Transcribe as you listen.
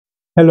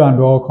Hello and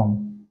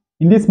welcome.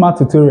 In this math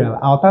tutorial,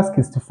 our task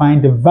is to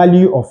find the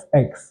value of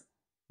x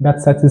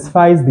that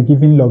satisfies the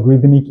given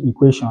logarithmic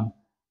equation.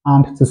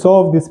 And to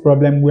solve this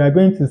problem, we are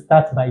going to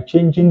start by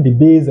changing the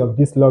base of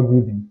this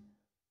logarithm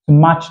to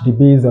match the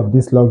base of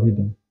this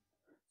logarithm.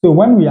 So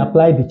when we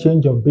apply the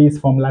change of base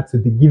formula to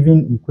the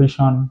given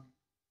equation,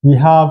 we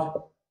have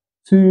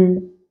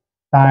 2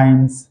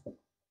 times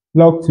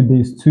log to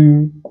base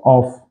 2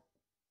 of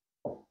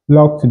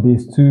log to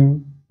base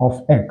 2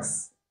 of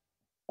x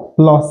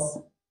plus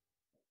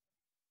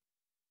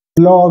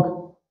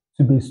log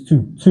to base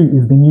 2, 2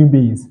 is the new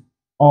base,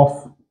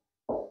 of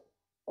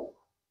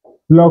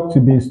log to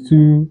base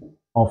 2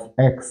 of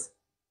x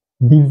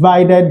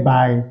divided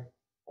by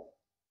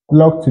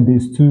log to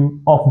base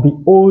 2 of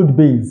the old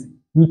base,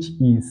 which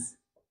is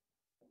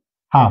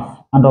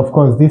half. And of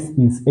course, this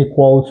is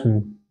equal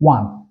to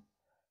 1.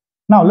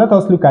 Now, let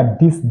us look at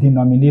this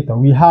denominator.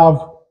 We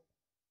have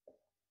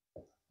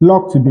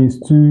log to base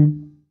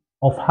 2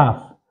 of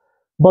half.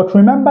 But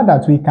remember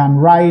that we can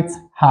write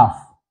half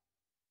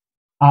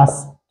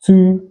as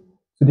 2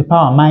 to the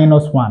power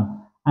minus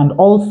 1. And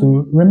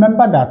also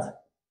remember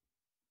that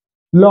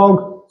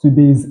log to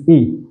base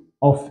a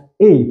of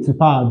a to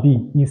power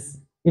b is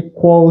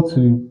equal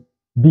to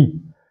b.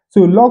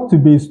 So log to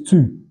base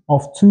 2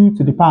 of 2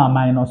 to the power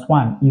minus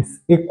 1 is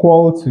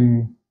equal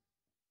to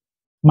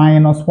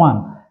minus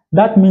 1.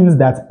 That means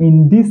that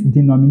in this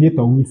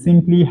denominator, we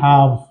simply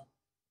have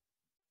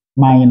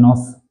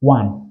minus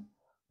 1.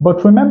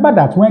 But remember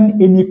that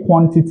when any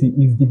quantity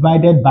is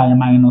divided by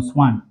minus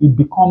 1, it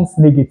becomes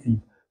negative.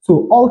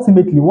 So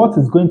ultimately, what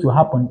is going to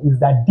happen is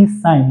that this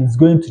sign is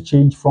going to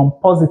change from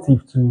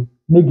positive to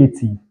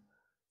negative.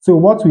 So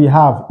what we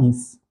have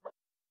is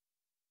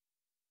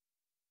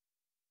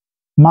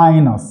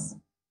minus.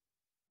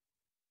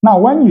 Now,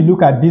 when you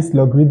look at this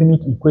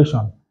logarithmic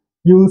equation,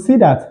 you will see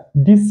that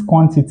this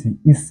quantity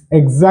is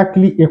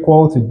exactly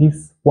equal to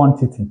this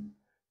quantity.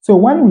 So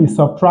when we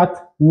subtract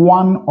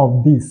one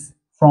of this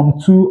from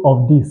 2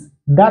 of this,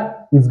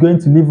 that is going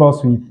to leave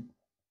us with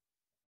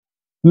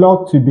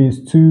log to base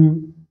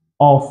 2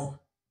 of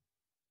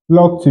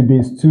log to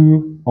base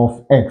 2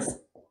 of x,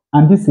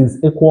 and this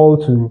is equal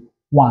to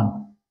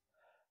 1.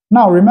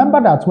 Now remember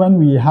that when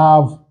we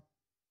have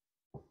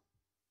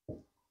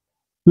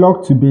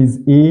log to base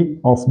a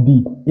of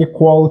b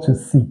equal to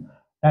c,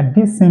 that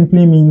this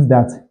simply means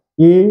that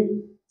a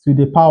to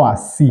the power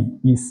c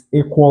is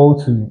equal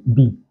to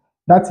b.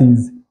 That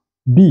is,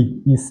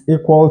 b is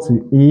equal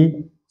to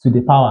a to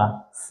the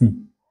power c.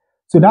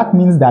 So that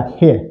means that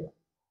here,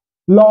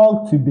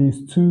 log to base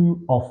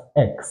 2 of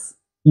x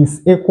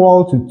is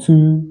equal to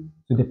 2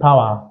 to the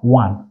power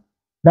 1.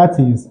 That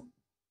is,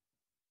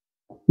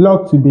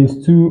 log to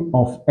base 2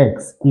 of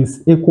x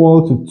is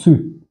equal to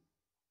 2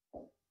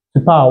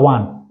 to power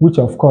 1, which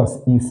of course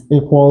is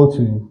equal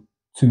to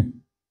 2.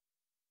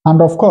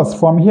 And of course,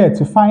 from here,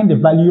 to find the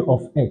value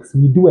of x,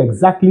 we do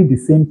exactly the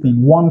same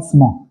thing once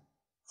more.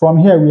 From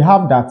here, we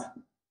have that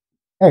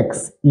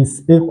x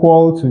is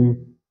equal to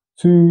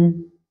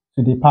 2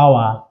 to the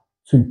power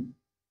 2,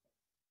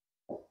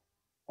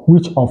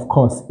 which of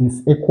course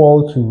is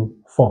equal to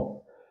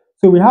 4.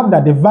 So we have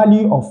that the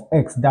value of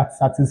x that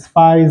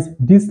satisfies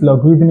this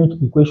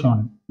logarithmic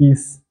equation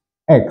is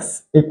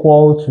x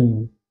equal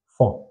to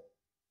 4.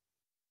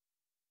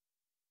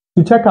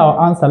 To check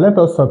our answer, let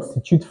us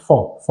substitute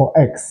 4 for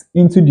x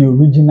into the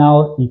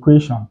original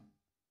equation.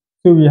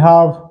 So we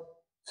have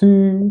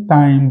 2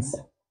 times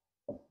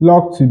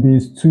log to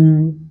base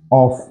 2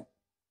 of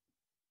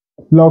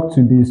log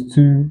to base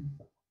 2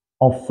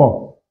 of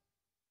 4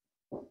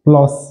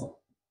 plus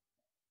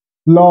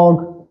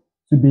log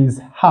to base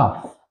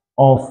half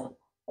of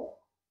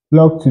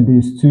log to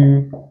base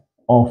 2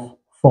 of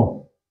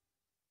 4.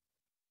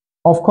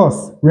 Of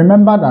course,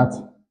 remember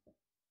that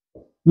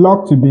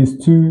log to base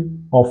 2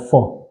 of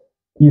 4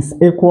 is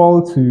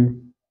equal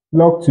to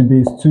log to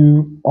base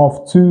 2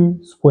 of 2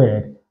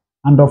 squared.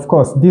 And of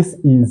course, this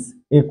is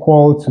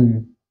equal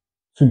to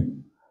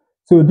 2.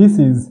 So this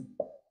is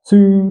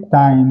 2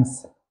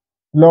 times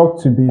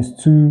log to base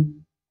 2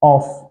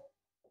 of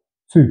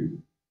 2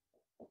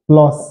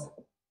 plus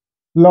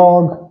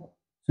log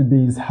to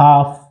base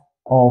half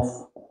of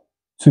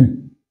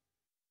 2.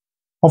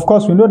 Of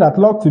course, we know that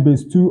log to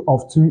base 2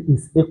 of 2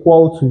 is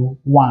equal to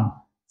 1.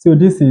 So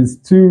this is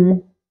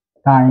 2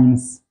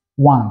 times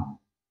 1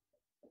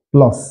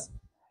 plus.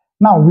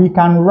 Now we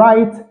can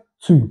write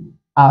 2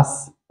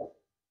 as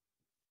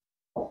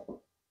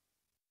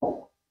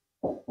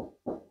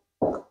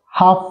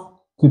half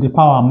to the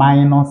power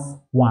minus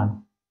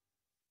 1.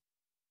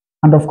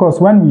 And of course,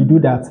 when we do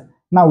that,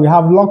 now we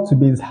have log to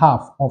base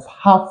half of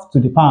half to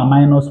the power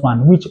minus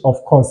 1, which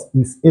of course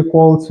is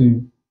equal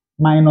to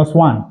minus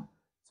 1.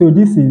 So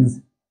this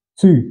is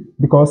 2,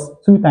 because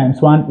 2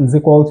 times 1 is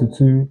equal to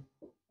 2,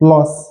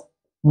 plus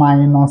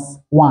minus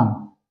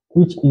 1,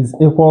 which is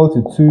equal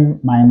to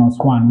 2 minus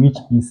 1, which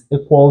is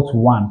equal to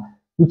 1,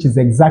 which is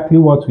exactly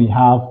what we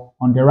have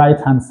on the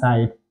right-hand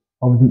side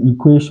of the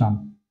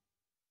equation.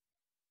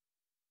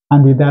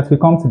 And with that, we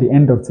come to the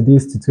end of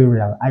today's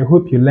tutorial. I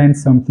hope you learned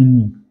something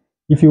new.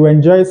 If you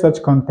enjoy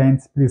such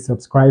content, please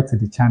subscribe to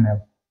the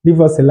channel. Leave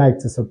us a like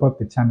to support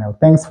the channel.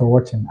 Thanks for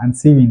watching and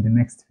see you in the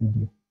next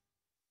video.